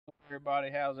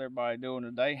Everybody, how's everybody doing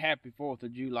today? Happy 4th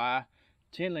of July.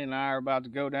 Tenley and I are about to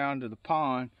go down to the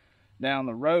pond down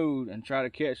the road and try to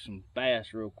catch some bass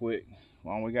real quick.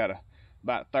 Well, we got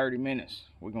about 30 minutes.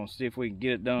 We're going to see if we can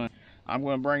get it done. I'm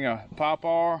going to bring a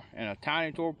Topwater and a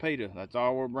tiny Torpedo. That's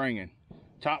all we're bringing.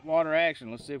 Topwater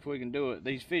action. Let's see if we can do it.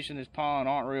 These fish in this pond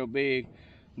aren't real big,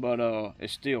 but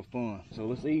it's still fun. So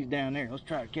let's ease down there. Let's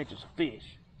try to catch us a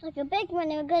fish. Like a big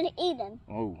one, and we're going to eat them.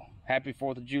 Oh, happy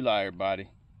 4th of July, everybody.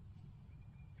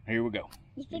 Here we go.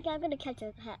 You think I'm going to catch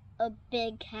a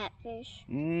big catfish?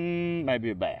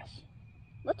 Maybe a bass.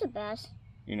 What's a bass?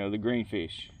 You know, the green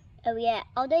fish. Oh, yeah.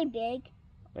 Are they big?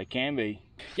 They can be.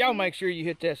 Y'all make sure you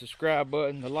hit that subscribe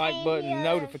button, the like button, the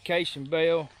notification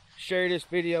bell. Share this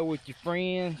video with your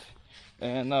friends.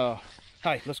 And,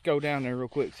 hey, let's go down there real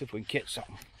quick, see if we can catch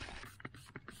something.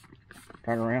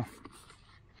 Turn around.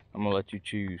 I'm going to let you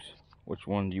choose. Which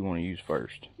one do you want to use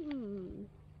first?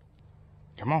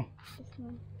 Come on. This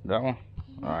one. That one?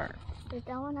 All right. But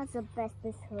that one has the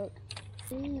bestest hook.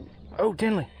 See? Oh,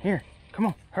 Tenley, here. Come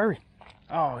on, hurry.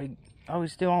 Oh,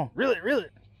 he's still on. Reel it, reel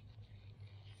it.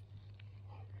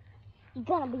 You're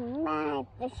gonna be mad,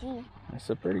 fishy. That's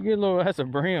a pretty good little, that's a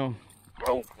brim.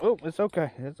 Oh, it's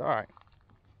okay. It's all right.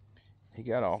 He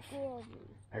got off.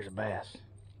 There's a bass.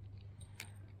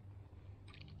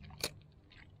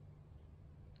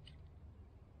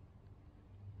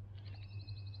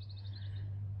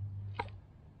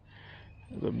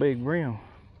 There's a big brim.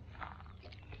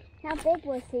 How big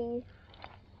was he?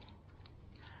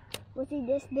 Was he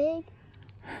this big?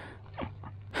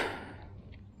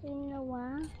 Do you know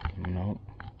why? Nope.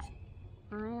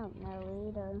 I don't know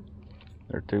either.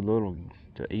 They're too little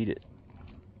to eat it.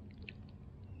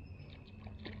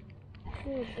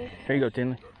 Here you go,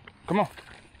 Tenley. Come on.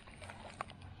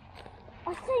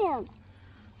 I see him.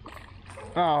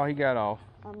 Oh, he got off.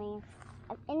 Oh man,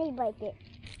 and he break it.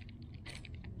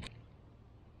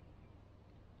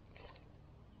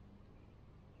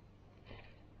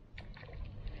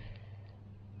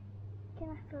 Can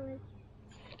I throw it?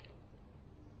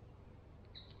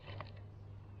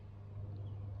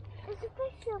 There's a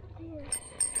fish up there.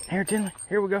 Here, Tenley.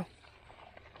 Here we go.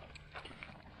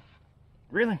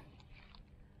 Reel him.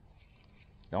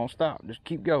 Don't stop. Just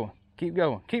keep going. Keep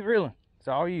going. Keep reeling. It's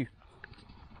all you.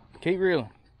 Keep reeling.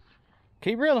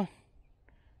 Keep reeling.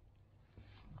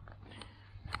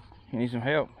 You need some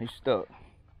help? He's stuck.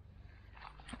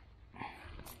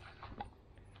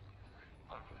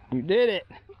 You did it.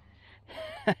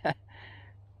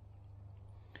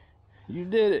 You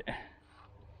did it.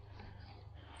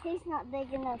 He's not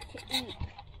big enough to eat.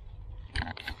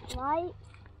 Right?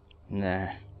 Nah.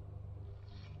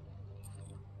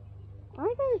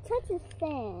 I'm gonna touch his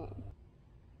fin.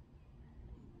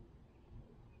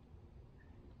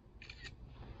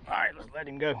 Alright, let's let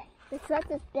him go. Let's let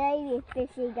this baby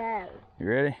fishy go. You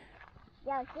ready?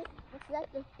 Yeah, let's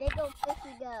let this big old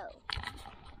fishy go.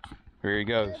 Here he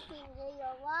goes. Looking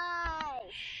real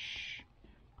wide. Shh.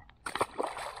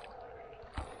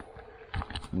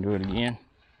 Do it again.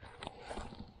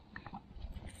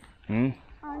 I'm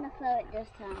gonna throw it this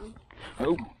time.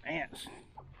 Oh, ants.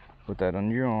 Put that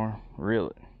under your arm. Reel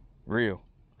it. Reel.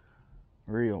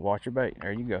 Reel. Watch your bait.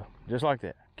 There you go. Just like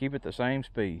that. Keep it the same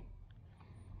speed.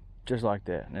 Just like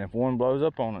that. And if one blows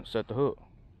up on it, set the hook.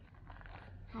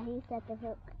 How do you set the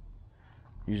hook?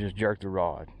 You just jerk the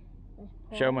rod.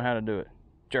 Show me how to do it.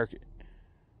 Jerk it.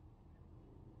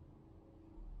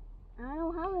 I don't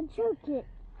know how to jerk it.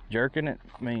 Jerking it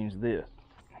means this.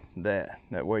 That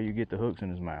way you get the hooks in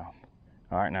his mouth.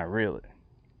 Alright, now reel it.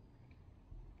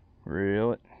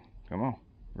 Reel it. Come on.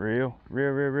 Reel. Reel,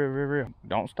 reel, reel, reel, reel.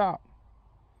 Don't stop.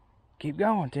 Keep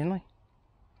going, Tenley.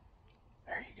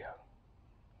 There you go.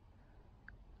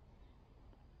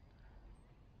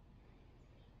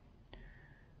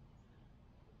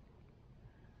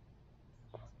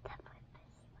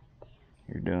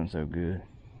 You're doing so good.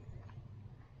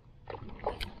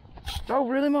 Oh,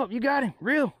 reel him up. You got him.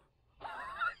 Reel.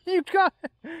 You got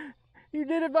it. You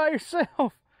did it by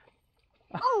yourself.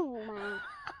 Oh,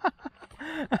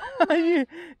 man.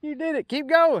 You did it. Keep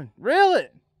going. Reel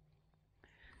it.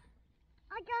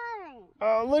 I got him.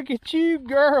 Oh, look at you,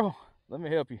 girl. Let me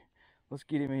help you. Let's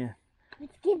get him in.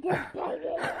 Let's get this baby. Why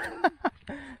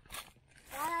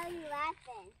are you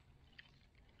laughing?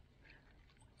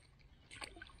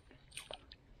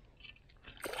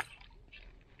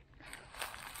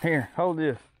 Here, hold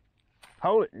this.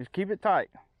 Hold it. Just keep it tight.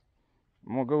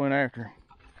 I'm going to go in after him.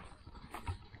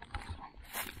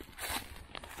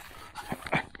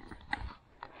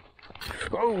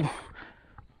 Oh!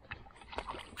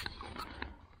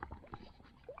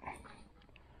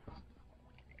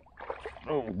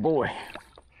 Oh boy.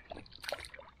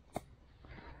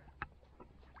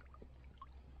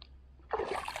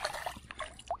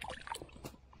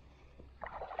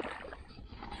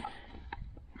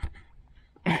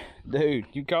 Dude,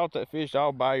 you caught that fish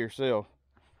all by yourself.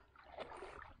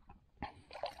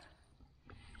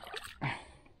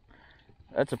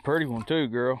 That's a pretty one too,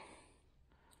 girl.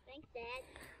 Thanks, Dad.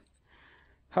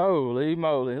 Holy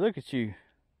moly, look at you.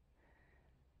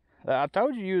 I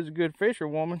told you was a good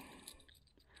fisherwoman.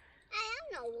 I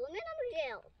am no woman, I'm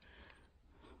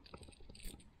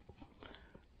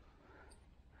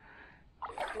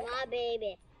a girl. My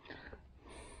baby.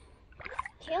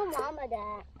 Tell Mama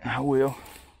that. I will.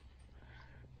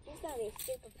 She's gonna be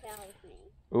super proud of me.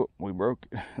 Oh, we broke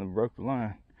it. We broke the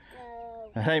line.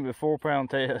 No. That ain't but 4 pound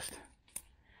test.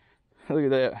 Look at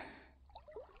that.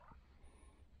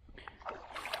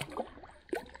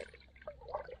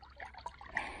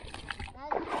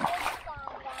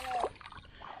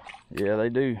 Yeah, they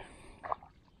do.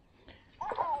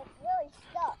 Uh-oh, it's really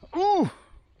stuck. Ooh!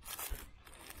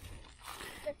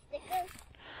 The sticker.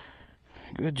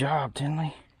 Good job,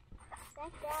 Tenley.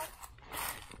 Thanks, Dad.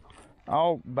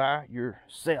 All by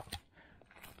yourself.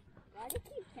 Why do you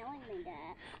keep telling me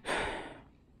that?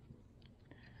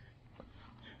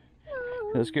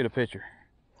 Let's get a picture.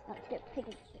 Let's get a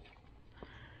picture.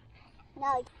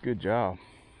 No, Good job.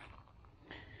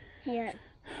 here.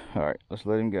 All right, let's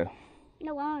let him go.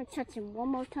 No, I want to touch him one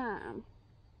more time.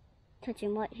 Touch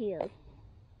him right here.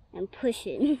 And push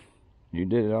it. You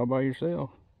did it all by yourself.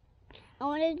 I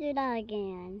want to do that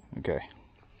again. Okay,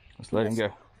 let's let him go.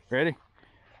 Ready?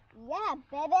 Yeah,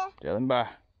 baby. Tell him bye.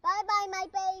 Bye-bye, my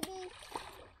baby.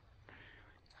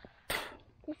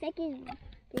 Do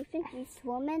you think he's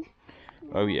swimming?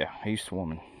 Oh yeah, he's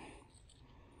swimming.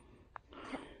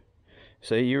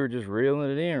 See, you were just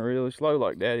reeling it in really slow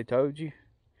like Daddy told you.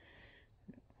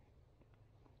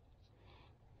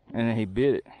 And then he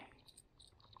bit it.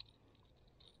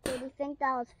 Did you think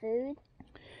that was food?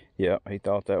 Yep, he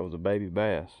thought that was a baby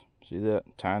bass. See that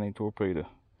tiny torpedo?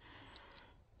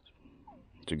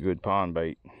 It's a good pond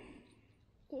bait.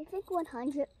 Do you think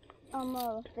 100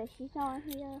 fishies are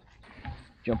here?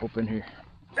 Jump up in here.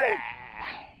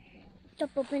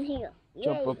 Jump up in here.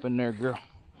 Jump up in there, girl.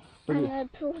 Look I'm at- gonna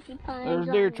porcupine. There's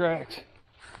deer tracks.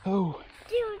 Oh,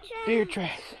 Deer tracks. deer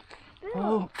tracks.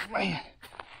 Oh man,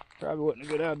 probably wasn't a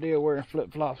good idea wearing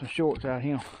flip flops and shorts out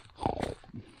here.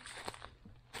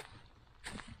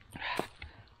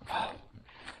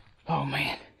 Oh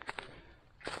man.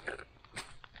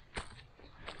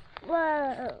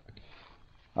 Whoa.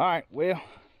 All right, well,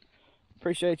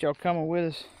 appreciate y'all coming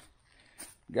with us.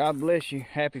 God bless you.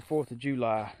 Happy 4th of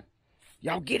July.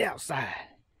 Y'all get outside.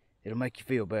 It'll make you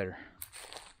feel better.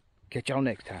 Catch y'all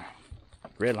next time.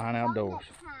 Redline Outdoors.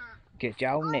 Catch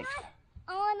y'all next time.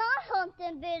 On our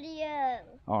hunting video.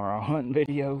 On our hunting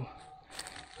video.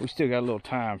 We still got a little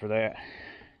time for that.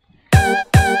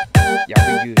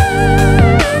 Y'all be good.